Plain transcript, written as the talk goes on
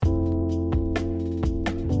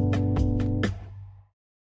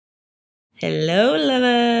Hello,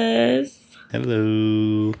 lovers.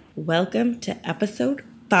 Hello. Welcome to episode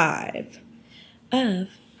 5 of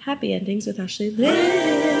Happy Endings with Ashley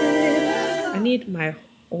Lynn. I need my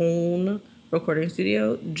own recording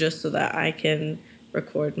studio just so that I can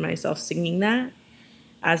record myself singing that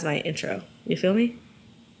as my intro. You feel me?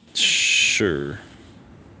 Sure.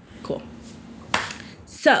 Cool.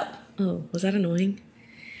 So, was that annoying?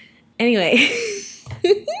 Anyway.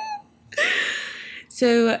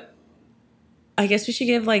 So, I guess we should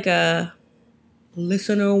give like a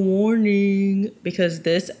listener warning because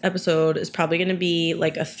this episode is probably going to be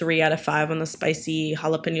like a 3 out of 5 on the spicy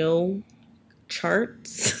jalapeno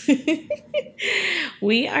charts.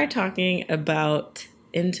 We are talking about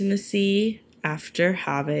intimacy after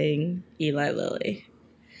having Eli Lilly.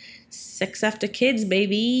 Sex after kids,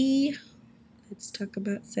 baby. Let's talk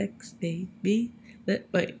about sex, baby.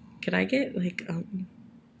 Wait, can I get like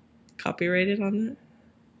copyrighted on that?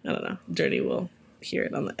 I don't know. Journey will hear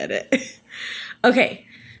it on the edit. Okay,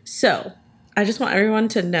 so I just want everyone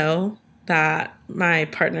to know that my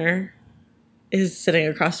partner is sitting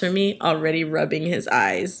across from me already rubbing his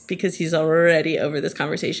eyes because he's already over this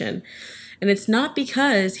conversation. And it's not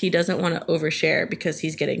because he doesn't want to overshare, because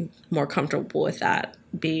he's getting more comfortable with that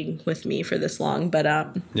being with me for this long. But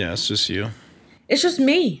yeah, it's just you. It's just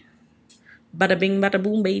me. Bada bing, bada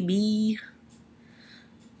boom, baby.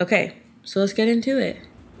 Okay, so let's get into it.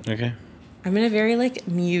 Okay. I'm in a very, like,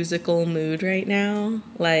 musical mood right now.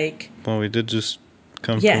 Like... Well, we did just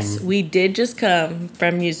come Yes, from... we did just come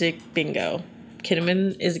from music bingo.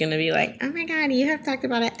 Kinnaman is going to be like, oh my god, you have talked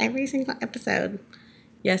about it every single episode.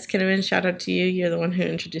 Yes, Kinnaman, shout out to you. You're the one who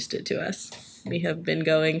introduced it to us. We have been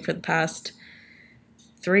going for the past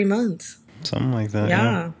 3 months. Something like that,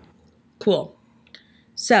 Yeah. Cool.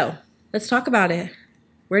 So, let's talk about it.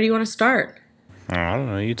 Where do you want to start? I don't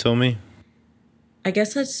know. You tell me. I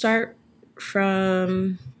guess let's start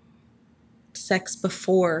from sex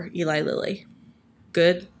before Eli Lilly.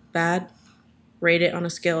 Good, bad, rate it on a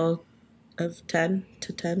scale of 10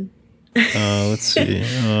 to 10. Let's see.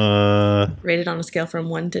 Rate it on a scale from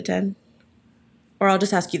 1 to 10. Or I'll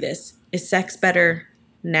just ask you this. Is sex better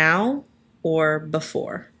now or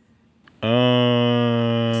before?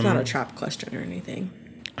 It's not a trap question or anything.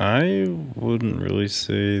 I wouldn't really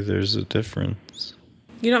say there's a difference.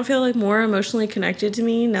 You don't feel like more emotionally connected to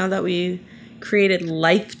me now that we created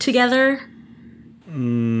life together?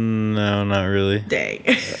 No, not really. Dang.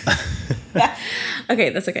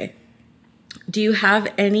 Okay, that's okay. Do you have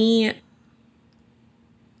any...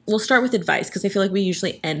 We'll start with advice because I feel like we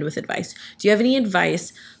usually end with advice. Do you have any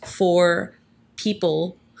advice for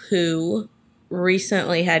people who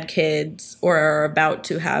recently had kids or are about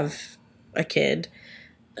to have a kid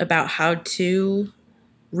about how to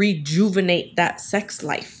rejuvenate that sex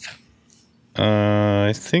life?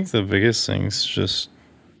 I think the biggest thing's just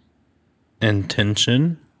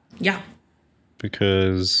intention. Yeah.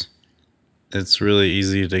 Because it's really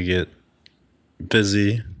easy to get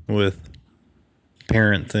busy with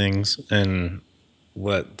parent things and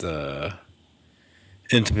let the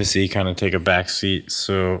intimacy kind of take a backseat.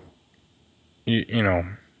 So, you know,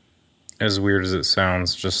 as weird as it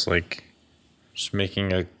sounds, just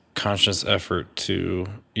making a conscious effort to,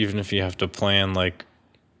 even if you have to plan like,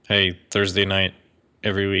 hey, Thursday night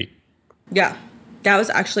every week. Yeah. That was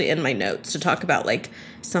actually in my notes to talk about, like,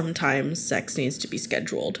 sometimes sex needs to be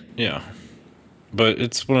scheduled. Yeah. But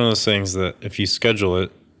it's one of those things that if you schedule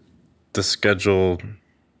it, the schedule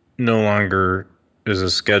no longer is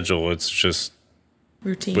a schedule. It's just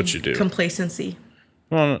Routine. What you do. Complacency.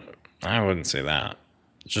 Well, I wouldn't say that.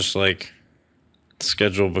 Just like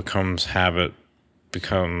schedule becomes habit,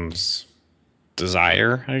 becomes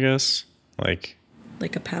desire, I guess. Like a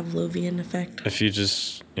Pavlovian effect. If you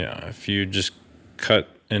just cut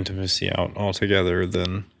intimacy out altogether,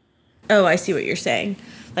 then... Oh, I see what you're saying.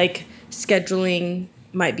 Like, scheduling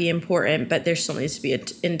might be important, but there still needs to be an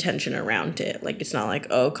intention around it. Like, it's not like,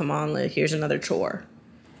 oh, come on, like, here's another chore.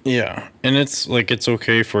 Yeah, and it's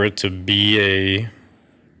okay for it to be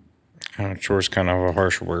chore's kind of a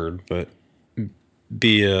harsh word, but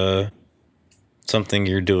be something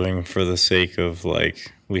you're doing for the sake of,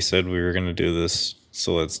 like, we said we were going to do this,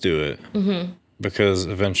 so let's do it. Mm-hmm. Because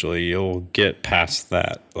eventually you'll get past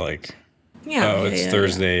that, like, it's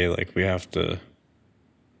Thursday, like, we have to,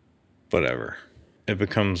 whatever. It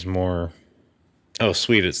becomes more, oh,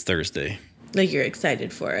 sweet, it's Thursday. Like, you're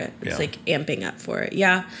excited for it. It's like amping up for it.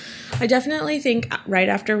 Yeah. I definitely think right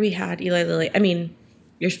after we had Eli Lilly, I mean,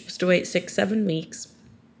 you're supposed to wait 6-7 weeks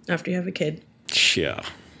after you have a kid. Yeah.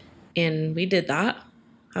 And we did that.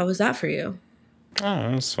 How was that for you?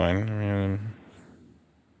 Oh, that's fine. I mean,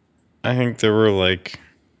 I think there were like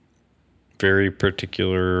very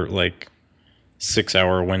particular, like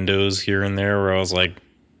 6-hour windows here and there where I was like,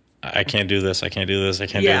 I can't do this. I can't do this. I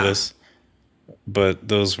can't do this. But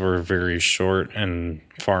those were very short and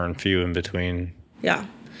far and few in between. Yeah.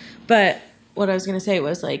 But what I was going to say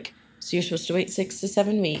was like, so you're supposed to wait 6 to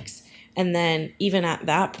 7 weeks. And then even at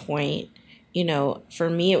that point, you know, for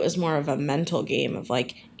me, it was more of a mental game of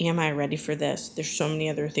like, am I ready for this? There's so many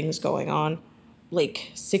other things going on.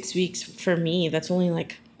 Like 6 weeks for me, that's only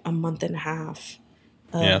like a month and a half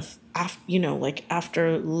of, you know, like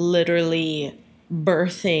after literally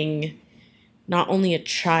birthing not only a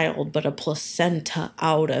child, but a placenta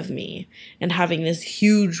out of me and having this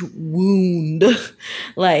huge wound.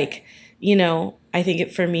 Like, you know, I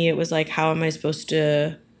think for me, it was like, how am I supposed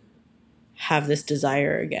to have this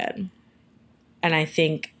desire again? And I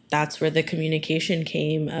think that's where the communication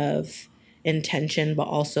came of intention, but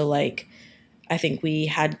also like, I think we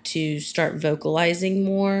had to start vocalizing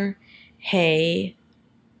more. Hey,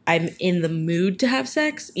 I'm in the mood to have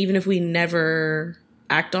sex, even if we never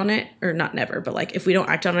act on it, or not never, but like if we don't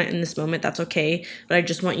act on it in this moment, that's okay. But I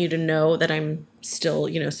just want you to know that I'm still,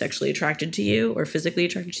 you know, sexually attracted to you or physically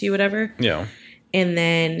attracted to you, whatever. Yeah. And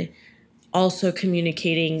then also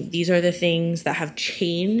communicating, these are the things that have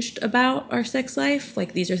changed about our sex life.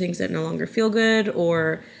 Like these are things that no longer feel good,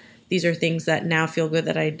 or these are things that now feel good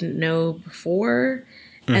that I didn't know before.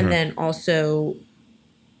 Mm-hmm. And then also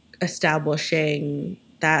establishing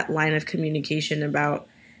that line of communication about,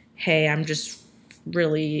 hey, I'm just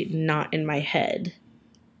really not in my head.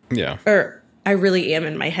 Yeah. Or I really am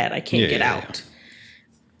in my head. I can't get out.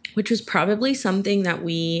 Yeah. Which was probably something that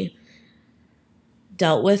we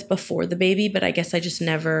dealt with before the baby, but I guess I just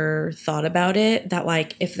never thought about it. That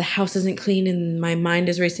like if the house isn't clean and my mind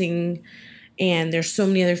is racing and there's so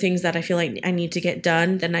many other things that I feel like I need to get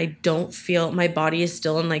done, then I don't feel, my body is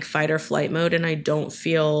still in like fight or flight mode and I don't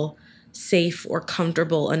feel safe or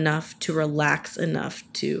comfortable enough to relax enough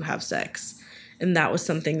to have sex. And that was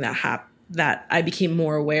something that I became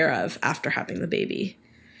more aware of after having the baby,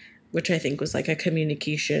 which I think was like a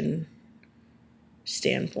communication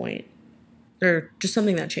standpoint, or just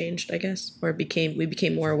something that changed, I guess, or we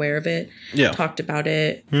became more aware of it. Yeah. Talked about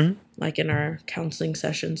it, like in our counseling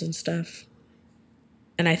sessions and stuff.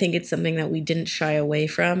 And I think it's something that we didn't shy away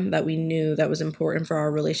from, that we knew that was important for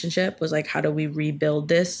our relationship, was like, how do we rebuild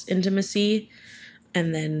this intimacy?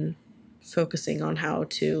 And then focusing on how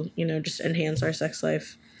to, you know, just enhance our sex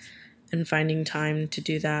life and finding time to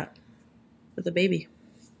do that with a baby.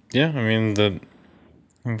 Yeah, I mean, I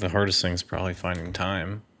think the hardest thing is probably finding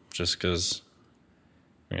time, just because,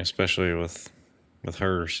 I mean, especially with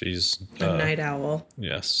her, she's a night owl.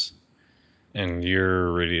 Yes. And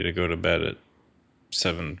you're ready to go to bed at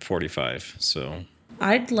 7:45, so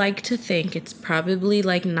I'd like to think it's probably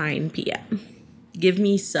like 9 p.m. Give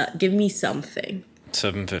me something.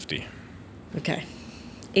 7:50. Okay.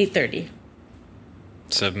 8:30.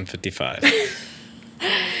 7:55.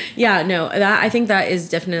 Yeah, no, I think that is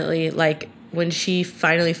definitely like when she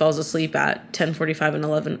finally falls asleep at 10:45 and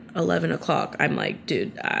 11 o'clock, I'm like,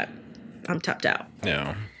 dude, I'm tapped out.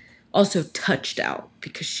 Yeah. Also touched out,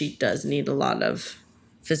 because she does need a lot of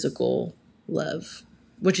physical love,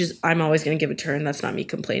 which is, I'm always going to give it to her, and that's not me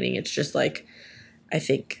complaining. It's just like, I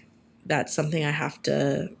think that's something I have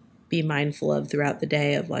to be mindful of throughout the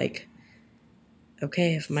day of like,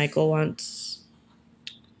 okay, if Michael wants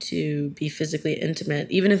to be physically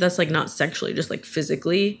intimate, even if that's like not sexually, just like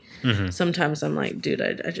physically, sometimes I'm like, dude,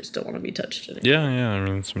 I just don't want to be touched anymore. Yeah, I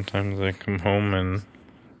mean, sometimes I come home and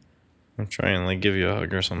I'm trying to like give you a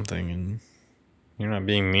hug or something, and you're not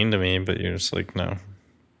being mean to me, but you're just like, no.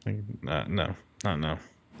 Like, no, not now.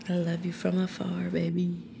 I love you from afar,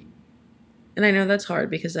 baby. And I know that's hard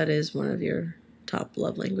because that is one of your top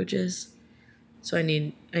love languages. So I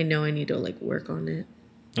know I need to like work on it.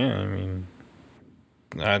 Yeah, I mean,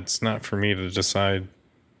 it's not for me to decide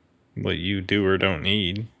what you do or don't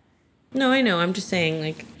need. No, I know. I'm just saying,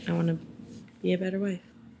 like, I want to be a better wife.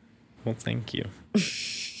 Well, thank you.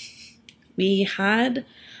 We had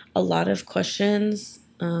a lot of questions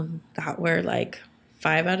that were like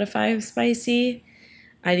 5 out of 5 spicy.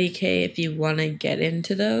 IDK, if you want to get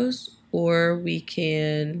into those, or we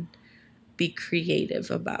can be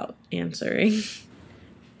creative about answering.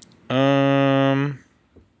 I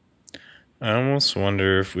almost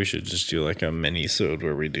wonder if we should just do like a mini-sode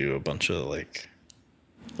where we do a bunch of like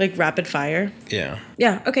rapid fire. Yeah.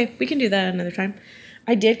 Yeah. Okay, we can do that another time.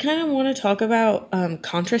 I did kind of want to talk about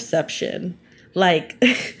contraception, like.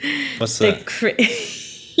 What's that?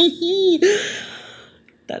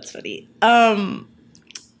 That's funny.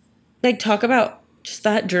 Like talk about just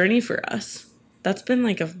that journey for us. That's been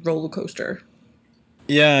like a roller coaster.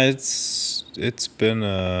 Yeah, it's been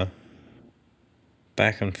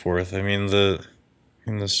back and forth. I mean, the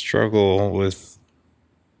struggle with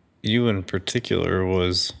you in particular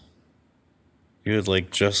was you had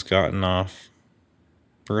like just gotten off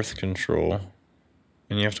birth control,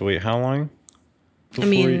 and you have to wait how long? I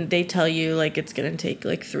mean, they tell you like it's going to take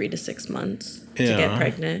like 3 to 6 months to get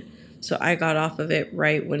pregnant. So I got off of it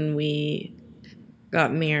right when we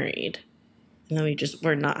got married. And then we just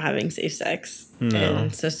were not having safe sex. No.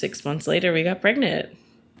 And so 6 months later, we got pregnant.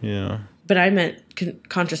 Yeah. But I meant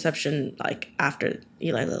contraception like after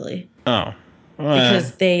Eli Lilly. Oh. Well,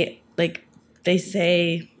 because they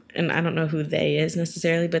say, and I don't know who they is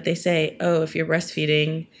necessarily, but they say, oh, if you're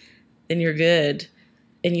breastfeeding, then you're good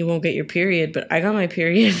and you won't get your period. But I got my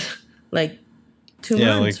period like 2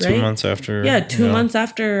 months, like 2 months after. Yeah, 2 months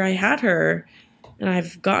after I had her. And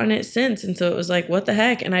I've gotten it since. And so it was like, what the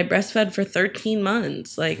heck? And I breastfed for 13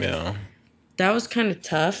 months. Like, that was kind of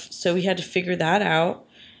tough. So we had to figure that out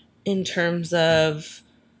in terms of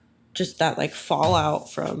just that, like,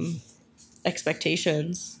 fallout from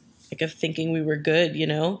expectations, like, of thinking we were good, you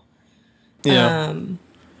know? Yeah.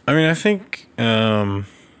 I mean, I think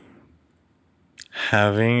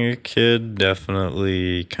having a kid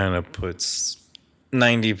definitely kind of puts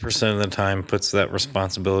 90% of the time puts that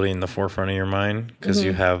responsibility in the forefront of your mind because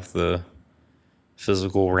you have the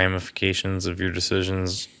physical ramifications of your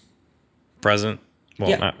decisions present.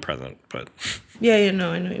 Well, not present, but I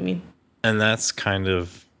know what you mean. And that's kind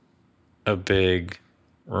of a big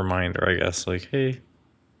reminder, I guess, like, hey,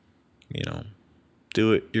 you know,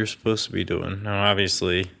 do what you're supposed to be doing. Now,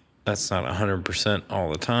 obviously, that's not 100% all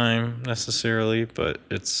the time necessarily, but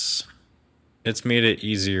it's made it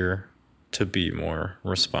easier to be more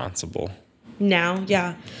responsible. Now,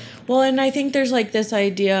 yeah. Well, and I think there's like this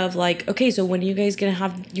idea of like, okay, so when are you guys gonna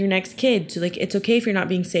have your next kid? So like, it's okay if you're not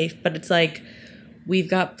being safe, but it's like, we've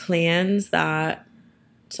got plans that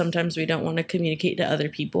sometimes we don't want to communicate to other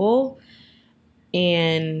people.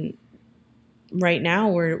 And right now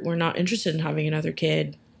we're not interested in having another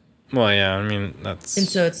kid. Well, yeah, I mean, and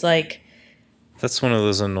so it's like, that's one of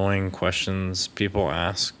those annoying questions people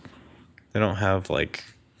ask. They don't have like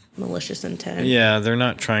malicious intent. Yeah, they're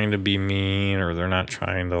not trying to be mean or they're not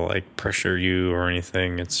trying to like pressure you or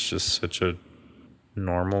anything. It's just such a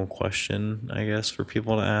normal question, I guess, for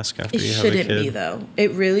people to ask after you have a kid. It shouldn't be, though.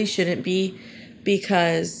 It really shouldn't be,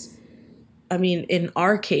 because, I mean, in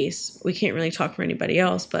our case, we can't really talk for anybody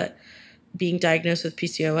else, but being diagnosed with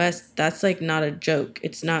PCOS, that's like not a joke.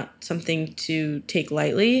 It's not something to take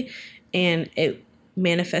lightly, and it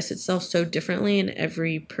manifests itself so differently in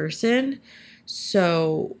every person.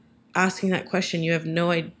 So asking that question, you have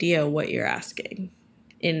no idea what you're asking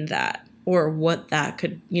in that, or what that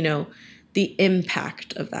could, you know, the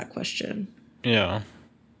impact of that question. Yeah.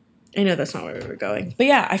 I know that's not where we were going. But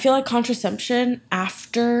yeah, I feel like contraception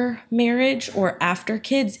after marriage or after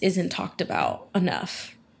kids isn't talked about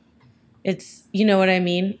enough. It's, you know what I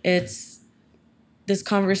mean? It's this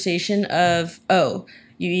conversation of, oh,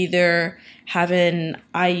 you either have an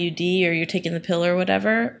IUD or you're taking the pill or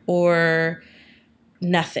whatever, or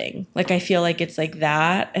nothing. Like, I feel like it's like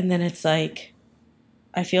that. And then it's like,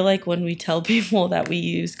 I feel like when we tell people that we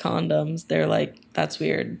use condoms, they're like, that's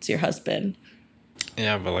weird. It's your husband.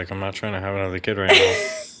 Yeah, but like, I'm not trying to have another kid right now.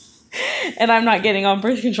 And I'm not getting on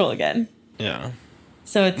birth control again. Yeah.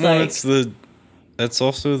 So it's that's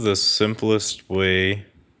also the simplest way.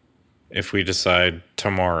 If we decide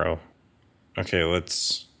tomorrow, okay,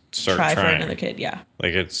 let's start trying for another kid. Yeah.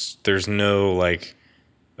 Like, there's no like,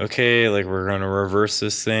 okay, like, we're going to reverse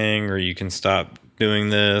this thing, or you can stop doing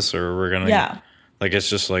this, or we're going to, like, it's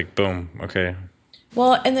just like, boom. Okay.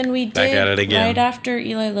 Well, and then we did, back at it again. Right after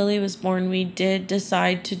Eli Lilly was born, we did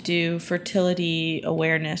decide to do fertility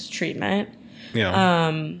awareness treatment.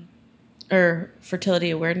 Yeah. Or fertility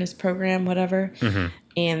awareness program, whatever. Mm-hmm.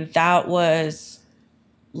 And that was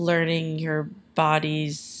learning your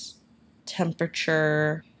body's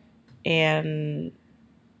temperature and...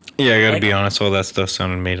 Yeah, I gotta be honest, all that stuff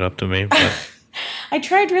sounded made up to me. But I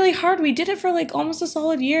tried really hard. We did it for like almost a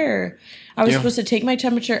solid year. I was supposed to take my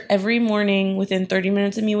temperature every morning within 30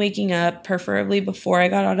 minutes of me waking up, preferably before I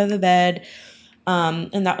got out of the bed.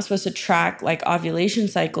 And that was supposed to track like ovulation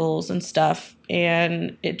cycles and stuff.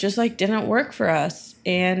 And it just like didn't work for us.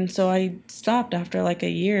 And so I stopped after like a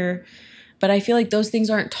year. But I feel like those things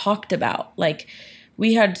aren't talked about. Like,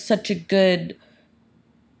 we had such a good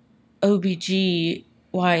OBGYN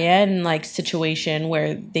like situation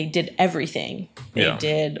where they did everything. They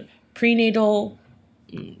did prenatal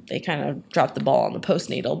they kind of dropped the ball on the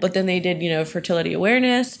postnatal. But then they did, fertility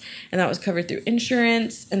awareness, and that was covered through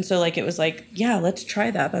insurance. And so, like, it was like, yeah, let's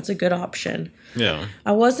try that. That's a good option. Yeah.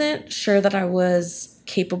 I wasn't sure that I was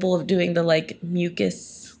capable of doing the, like,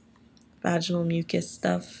 vaginal mucus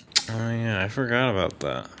stuff. Oh, yeah, I forgot about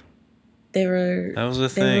that. That was a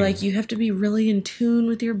thing. They were like, you have to be really in tune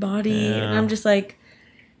with your body. Yeah. And I'm just like,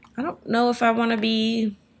 I don't know if I want to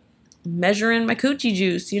be measuring my coochie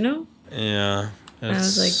juice, Yeah. I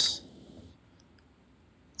was like,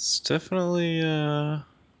 it's definitely,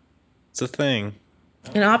 it's a thing.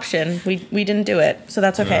 An option. We didn't do it, so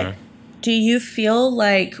that's okay. No. Do you feel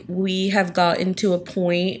like we have gotten to a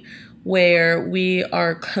point where we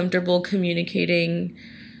are comfortable communicating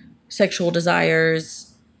sexual desires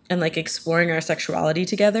and, like, exploring our sexuality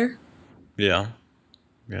together? Yeah.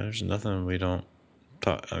 Yeah, there's nothing we don't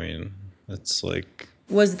talk. I mean, it's like...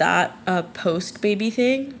 Was that a post-baby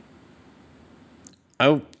thing?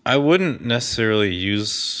 I wouldn't necessarily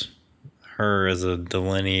use her as a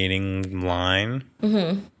delineating line.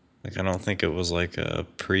 Mm-hmm. Like, I don't think it was like a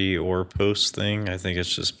pre or post thing. I think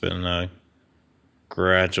it's just been a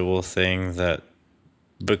gradual thing that,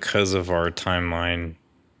 because of our timeline,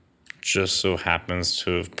 just so happens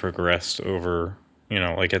to have progressed over,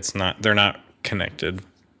 like they're not connected.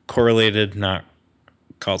 Correlated, not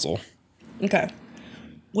causal. Okay.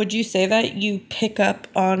 Would you say that you pick up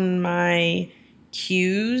on my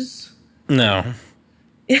cues? No.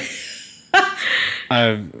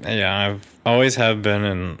 I've always have been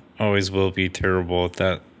and always will be terrible at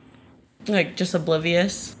that. Like, just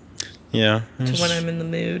oblivious? Yeah. To when I'm in the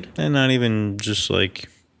mood? And not even just, like,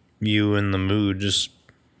 you in the mood, just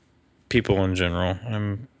people in general.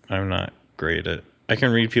 I'm not great at... I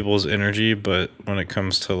can read people's energy, but when it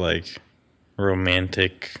comes to, like,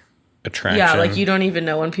 romantic attraction... Yeah, like, you don't even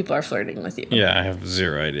know when people are flirting with you. Yeah, I have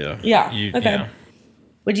zero idea. Yeah, okay. Yeah.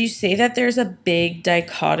 Would you say that there's a big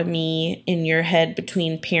dichotomy in your head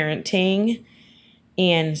between parenting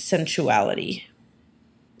and sensuality?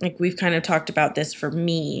 Like, we've kind of talked about this for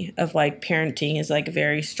me, of, like, parenting is, like, a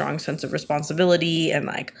very strong sense of responsibility, and,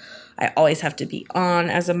 like, I always have to be on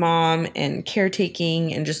as a mom and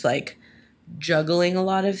caretaking and just, like, juggling a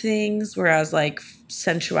lot of things, whereas, like,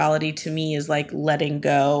 sensuality to me is, like, letting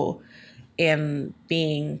go and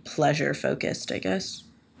being pleasure focused, I guess.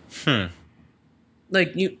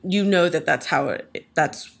 Like, you know that's how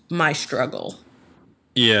that's my struggle.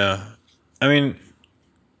 Yeah. I mean,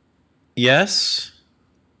 yes.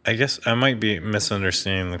 I guess I might be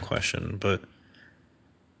misunderstanding the question, but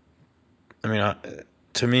I mean,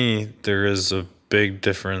 to me, there is a big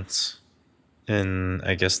difference in,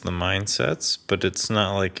 I guess, the mindsets, but it's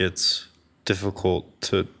not like it's difficult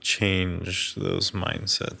to change those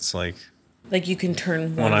mindsets. Like you can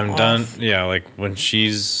turn one when I'm off. done. Yeah, like when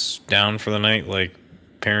she's down for the night, like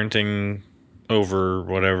parenting over,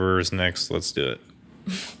 whatever is next, let's do it.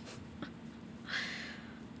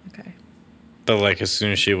 Okay. But like as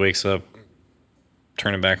soon as she wakes up,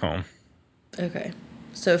 turn it back home. Okay.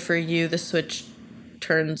 So for you, the switch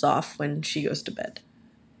turns off when she goes to bed.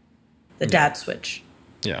 The dad switch.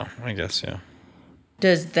 Yeah, I guess, yeah.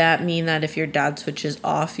 Does that mean that if your dad switch is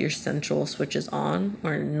off, your central switch is on,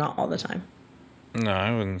 or not all the time? No,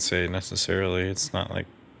 I wouldn't say necessarily. It's not like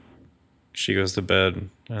she goes to bed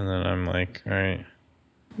and then I'm like, all right.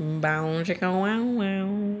 Bow, chicka, wow,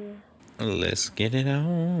 wow. Let's get it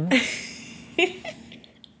on.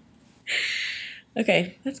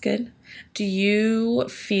 Okay, that's good. Do you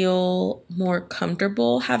feel more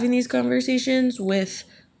comfortable having these conversations with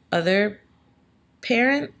other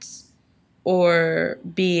parents or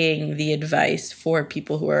being the advice for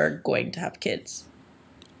people who are going to have kids?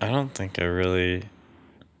 I don't think I really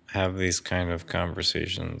have these kind of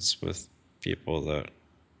conversations with people that,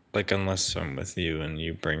 like, unless I'm with you and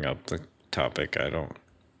you bring up the topic, I don't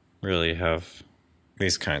really have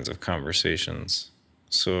these kinds of conversations.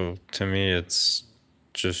 So to me, it's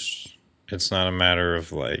not a matter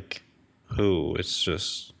of like who, it's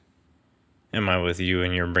just, am I with you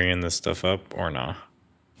and you're bringing this stuff up or not?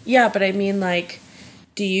 Yeah, but I mean, like,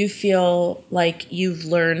 do you feel like you've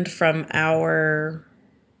learned from our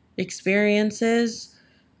experiences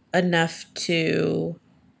enough to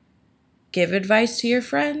give advice to your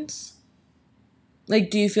friends? Like,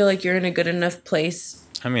 do you feel like you're in a good enough place?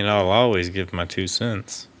 I mean, I'll always give my 2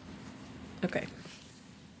 cents. Okay.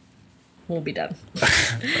 We'll be done.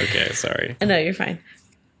 Okay, sorry. No, you're fine.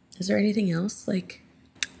 Is there anything else? Like,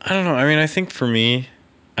 I don't know. I mean, I think for me,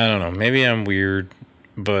 I don't know. Maybe I'm weird,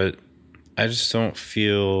 but I just don't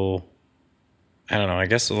feel, I don't know. I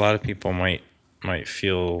guess a lot of people might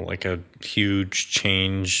feel like a huge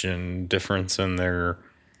change and difference in their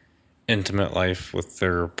intimate life with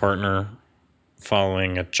their partner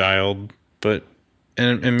following a child. But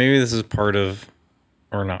and maybe this is part of,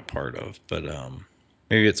 or not part of, but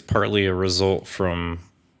maybe it's partly a result from,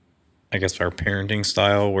 I guess, our parenting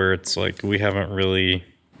style, where it's like we haven't really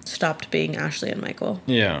stopped being Ashley and Michael.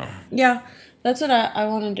 Yeah. Yeah, that's what I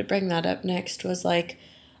wanted to bring that up next, was like,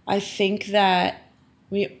 I think that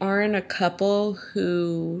we aren't a couple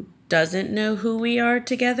who doesn't know who we are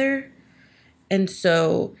together. And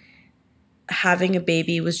so having a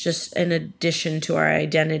baby was just an addition to our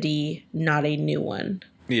identity, not a new one.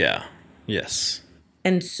 Yeah. Yes.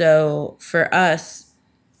 And so for us,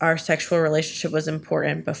 our sexual relationship was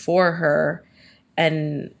important before her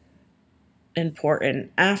and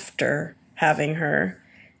important after having her.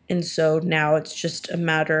 And so now it's just a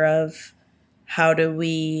matter of how do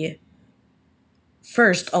we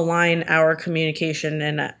first align our communication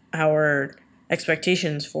and our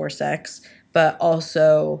expectations for sex, but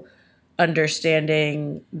also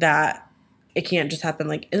understanding that it can't just happen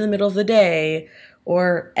like in the middle of the day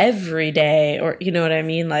or every day, or you know what I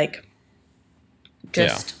mean? Like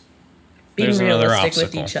just being realistic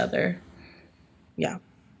with each other. Yeah.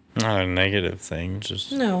 Not a negative thing,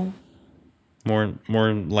 just no.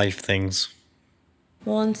 More life things.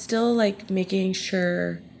 Well, and still like making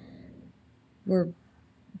sure we're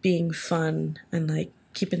being fun and like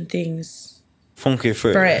keeping things funky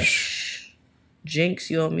fresh. Jinx,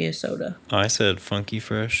 you owe me a soda. I said funky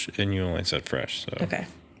fresh and you only said fresh, so okay.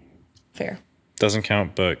 Fair. Doesn't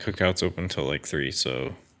count, but Cookout's open till like 3,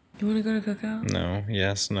 so you want to go to Cookout? No.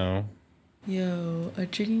 Yes. No. Yo, a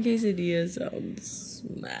chicken quesadilla sounds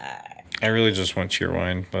smack. I really just want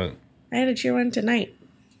cheerwine, but I had a cheerwine tonight.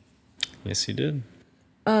 Yes, you did.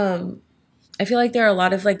 I feel like there are a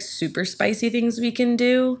lot of like super spicy things we can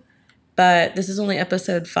do, but this is only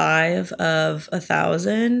episode 5 of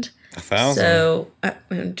 1,000. 1,000? So I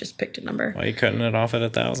just picked a number. Why are you cutting it off at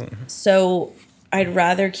 1,000? So I'd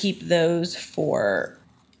rather keep those for,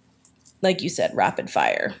 like you said, rapid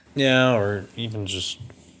fire. Yeah, or even just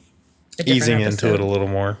easing into it a little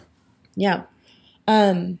more. Yeah.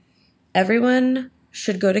 Everyone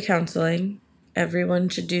should go to counseling. Everyone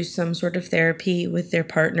should do some sort of therapy with their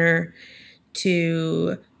partner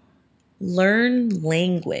to learn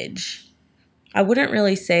language. I wouldn't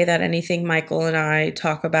really say that anything Michael and I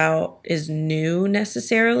talk about is new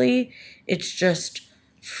necessarily. It's just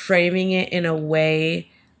framing it in a way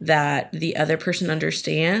that the other person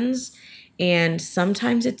understands. And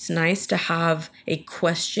sometimes it's nice to have a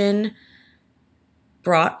question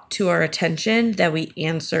brought to our attention that we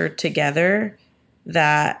answer together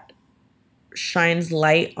that shines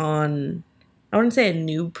light on, I wouldn't say a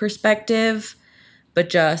new perspective, but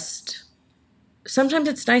just sometimes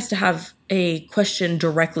it's nice to have a question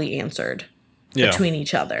directly answered between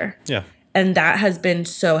each other. Yeah. And that has been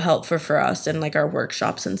so helpful for us in like our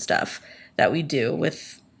workshops and stuff that we do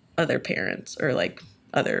with other parents or like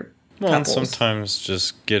other couples. And sometimes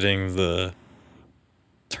just getting the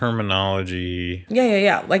terminology.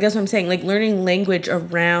 Yeah. Like that's what I'm saying. Like learning language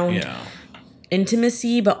around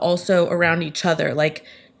intimacy, but also around each other. Like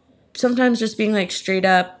sometimes just being like straight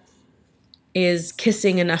up, is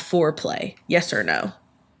kissing enough foreplay? Yes or no?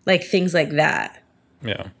 Like things like that.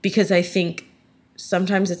 Yeah. Because I think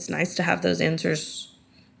sometimes it's nice to have those answers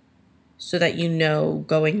so that you know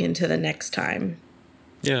going into the next time.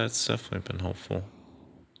 Yeah, it's definitely been helpful.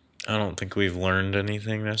 I don't think we've learned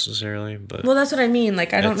anything necessarily, but... Well, that's what I mean.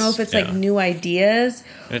 Like, I don't know if it's like new ideas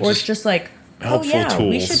or it's just like, oh yeah, tools.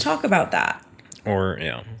 We should talk about that. Or,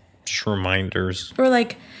 just reminders. Or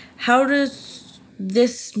like, how does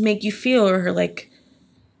this make you feel? Or like,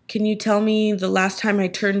 can you tell me the last time I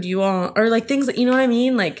turned you on? Or like things that, you know what I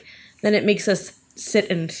mean? Like, then it makes us sit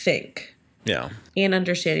and think. Yeah. And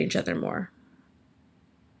understand each other more.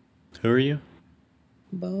 Who are you?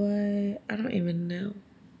 Boy, I don't even know.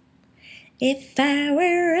 If I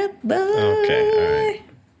were a boy. Okay, all right.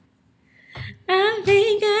 I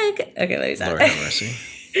think I could. Okay, let me stop. Lord have mercy.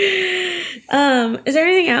 Is there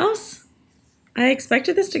anything else? I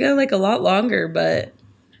expected this to go like a lot longer, but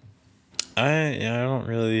I don't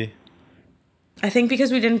really. I think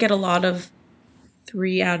because we didn't get a lot of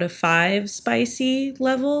 3 out of 5 spicy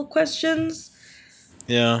level questions.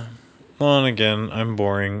 Yeah. Well, and again, I'm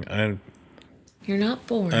boring. You're not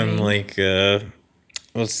boring. I'm like,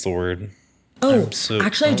 what's the word? Oh,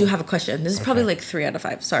 actually, I do have a question. This is probably like 3 out of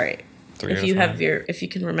 5. Sorry. If you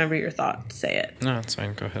can remember your thought, say it. No, it's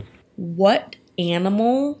fine. Go ahead. What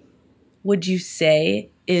animal would you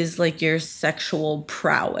say is like your sexual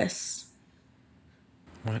prowess?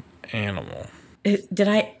 What animal? Did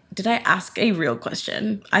I ask a real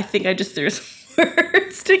question? I think I just threw some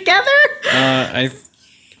words together.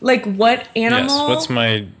 Like, what animal? Yes. What's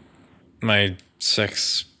my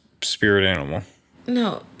sex spirit animal?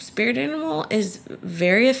 No, spirit animal is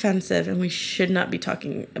very offensive, and we should not be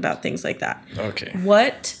talking about things like that. Okay.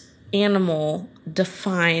 What animal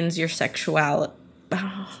defines your sexuality?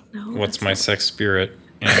 Oh, no. What's my sex spirit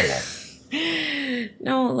animal?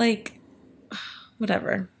 No, like,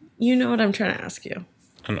 whatever. You know what I'm trying to ask you.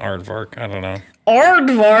 An aardvark. I don't know.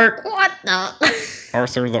 Aardvark? What the?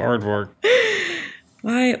 Arthur the aardvark.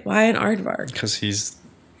 Why an aardvark? Because he's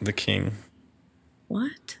the king.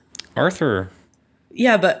 What? Arthur.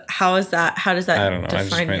 Yeah, but how is that? How does that I don't know. I define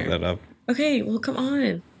just made your... that up. Okay, well, come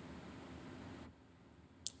on.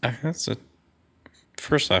 That's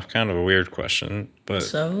first off, kind of a weird question, but...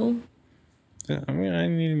 So? I mean, I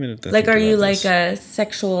need a minute to like, think are you about like this. a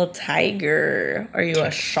sexual tiger? Are you a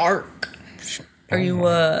shark? Are you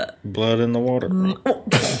a... Blood in the water.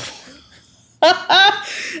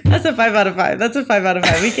 That's a 5 out of 5. That's a 5 out of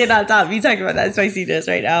 5. We cannot stop me talking about that spiciness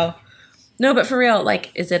right now. No, but for real,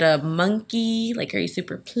 like, is it a monkey? Like, are you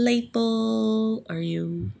super playful? Are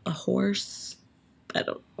you a horse? I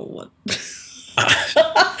don't know what.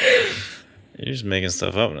 You're just making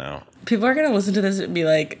stuff up now. People are going to listen to this and be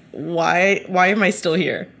like, why am I still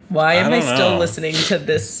here? Why am I still listening to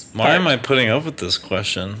this part? Why am I putting up with this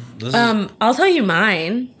question? I'll tell you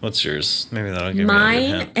mine. What's yours? Maybe that'll give me a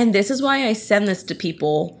good hint. And this is why I send this to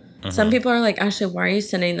people. Some people are like, Ashley, why are you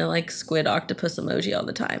sending the like squid octopus emoji all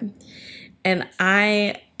the time? And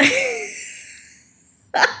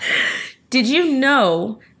did you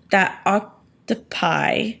know that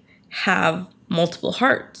octopi have multiple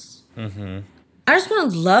hearts? Mm-hmm. I just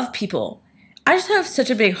want to love people. I just have such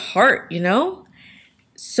a big heart, you know?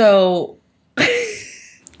 So.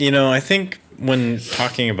 I think when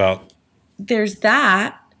talking about. There's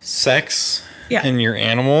that. Sex and your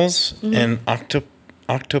animals and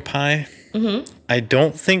octopi. Mm-hmm. I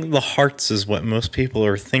don't think the hearts is what most people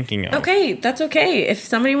are thinking of. Okay, that's okay. If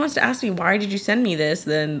somebody wants to ask me, why did you send me this,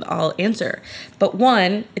 then I'll answer. But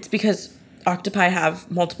one, it's because octopi have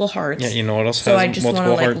multiple hearts. Yeah, you know what else so has I just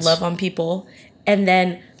multiple want to hearts? love on people. And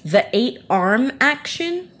then the 8-arm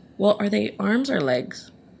action. Well, are they arms or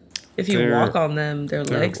legs? If you walk on them, they're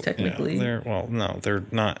legs technically. Yeah, they're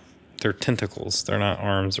not. They're tentacles. They're not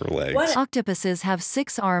arms or legs. What? Octopuses have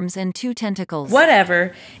 6 arms and 2 tentacles.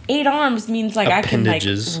 Whatever. 8 arms means like I can like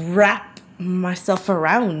Appendages. wrap myself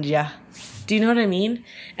around ya. Do you know what I mean?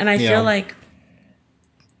 And I feel like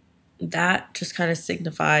that just kind of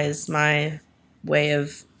signifies my way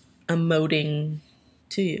of emoting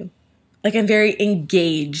to you. Like I'm very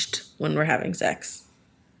engaged when we're having sex.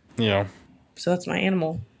 Yeah. So that's my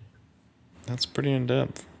animal. That's pretty in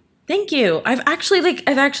depth. Thank you. I've actually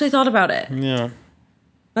thought about it. Yeah.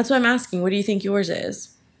 That's why I'm asking. What do you think yours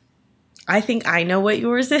is? I think I know what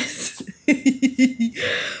yours is.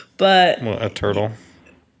 But What, a turtle?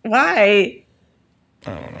 Why?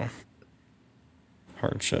 I don't know.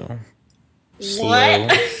 Hard shell.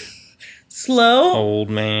 What? Slow? Old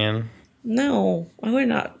man. No, I would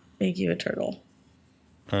not make you a turtle.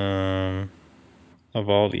 A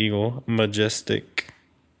bald eagle. Majestic.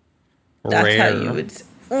 That's rare. how you would say.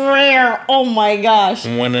 Rare. Oh my gosh.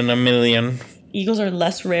 1 in a million. Eagles are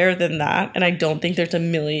less rare than that, and I don't think there's a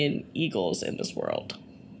million eagles in this world.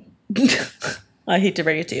 I hate to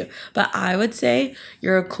break it to you, but I would say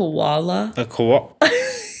you're a koala. A koala.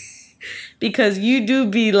 Because you do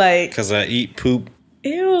be like... Because I eat poop.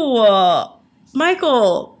 Ew.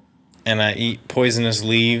 Michael. And I eat poisonous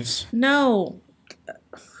leaves. No.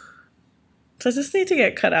 Does this need to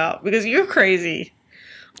get cut out? Because you're crazy.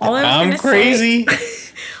 I'm crazy.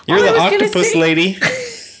 You're the octopus lady.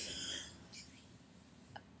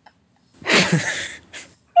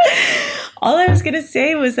 All I was gonna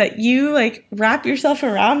say was that you like wrap yourself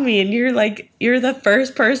around me, and you're the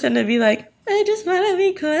first person to be like, I just want to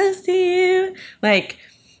be close to you. Like,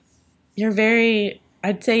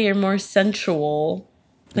 I'd say you're more sensual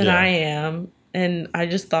than I am, and I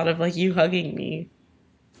just thought of like you hugging me.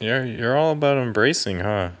 You're all about embracing,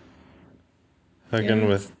 huh? Hugging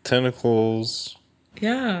with tentacles.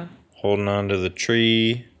 Yeah. Holding on to the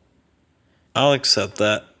tree. I'll accept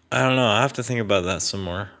that. I don't know. I have to think about that some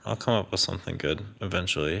more. I'll come up with something good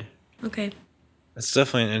eventually. Okay. It's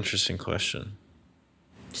definitely an interesting question.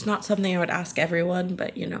 It's not something I would ask everyone,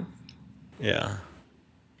 but you know. Yeah.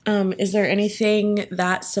 Is there anything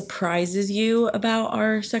that surprises you about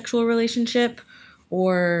our sexual relationship,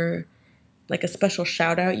 or like a special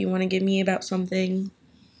shout out you want to give me about something?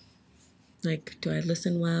 Like, do I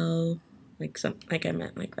listen well? Like I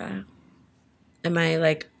meant like that. Am I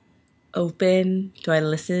like open? Do I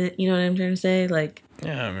listen? You know what I'm trying to say? Like,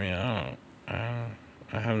 Yeah, I mean,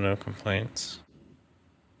 I have no complaints.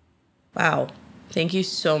 Wow. Thank you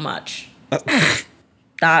so much.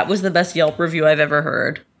 That was the best Yelp review I've ever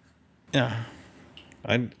heard. Yeah.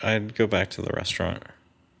 I'd go back to the restaurant.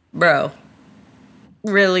 Bro.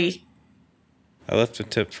 Really? I left a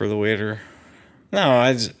tip for the waiter. No,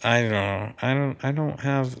 I don't know. I don't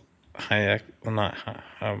have I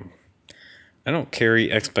don't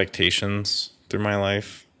carry expectations through my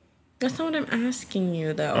life. That's not what I'm asking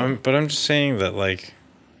you, though. But I'm just saying that, like...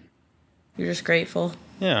 You're just grateful.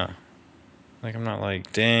 Yeah. Like, I'm not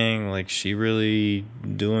like, dang, like, she really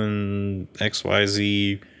doing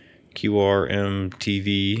XYZ, QRM,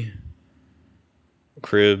 TV,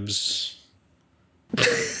 cribs.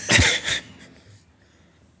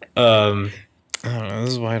 I don't know.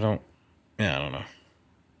 This is why I don't... Yeah, I don't know.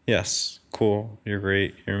 Yes. Cool. You're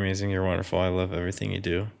great. You're amazing. You're wonderful. I love everything you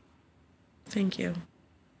do. Thank you.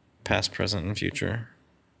 Past, present, and future.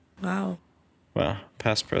 Wow. Well,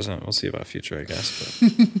 past, present. We'll see about future, I guess.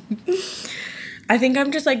 But. I think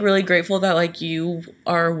I'm just, like, really grateful that, like, you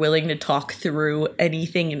are willing to talk through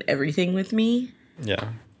anything and everything with me. Yeah.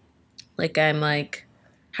 Like, I'm like,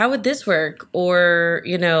 how would this work? Or,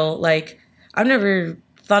 you know, like, I've never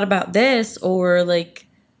thought about this. Or, like,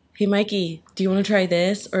 hey, Mikey, do you want to try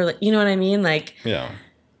this? Or, like, you know what I mean? Like, Yeah.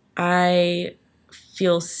 I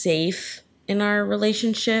feel safe in our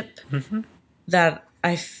relationship. Mm-hmm. That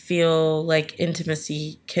I feel like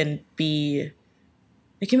intimacy can be...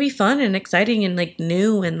 It can be fun and exciting and, like,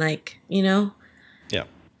 new and, like, you know? Yeah.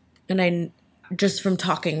 And just from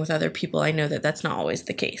talking with other people, I know that that's not always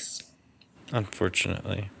the case.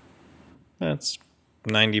 Unfortunately. That's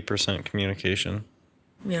 90% communication.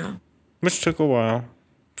 Yeah. Which took a while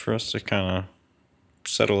for us to kind of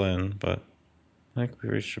settle in, but I think we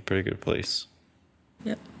reached a pretty good place.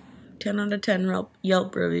 Yep. 10 out of 10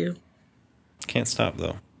 Yelp review. Can't stop,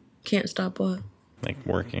 though. Can't stop what? Like,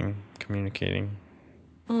 working, communicating.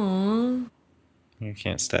 Aww. You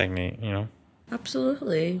can't stagnate, you know?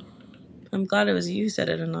 Absolutely. I'm glad it was you who said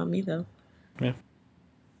it and not me, though. Yeah.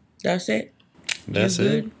 That's it? That's you it.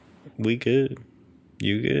 Good? We good.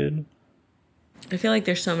 You good? I feel like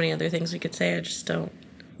there's so many other things we could say. I just don't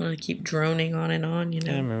want to keep droning on and on, you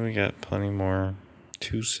know? Yeah, I mean, we got plenty more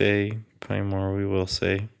to say. Plenty more we will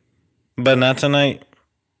say. But not tonight.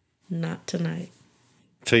 Not tonight.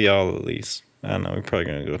 To y'all, at least. I don't know. We're probably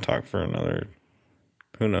going to go talk for another...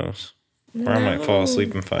 Who knows? Or I might fall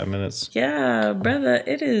asleep in 5 minutes. Yeah, brother.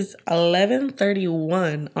 It is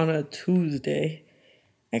 11:31 on a Tuesday.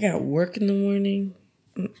 I got work in the morning.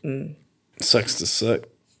 Sucks to suck.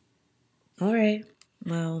 All right.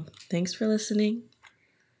 Well, thanks for listening.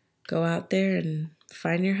 Go out there and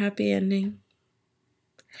find your happy ending.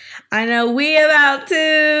 I know we about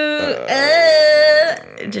to.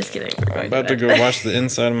 Just kidding. I'm about to go watch the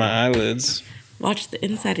inside of my eyelids. Watch the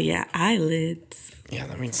inside of your eyelids. Yeah,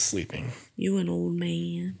 that means sleeping. You an old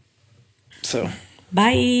man. So.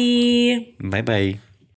 Bye. Bye-bye.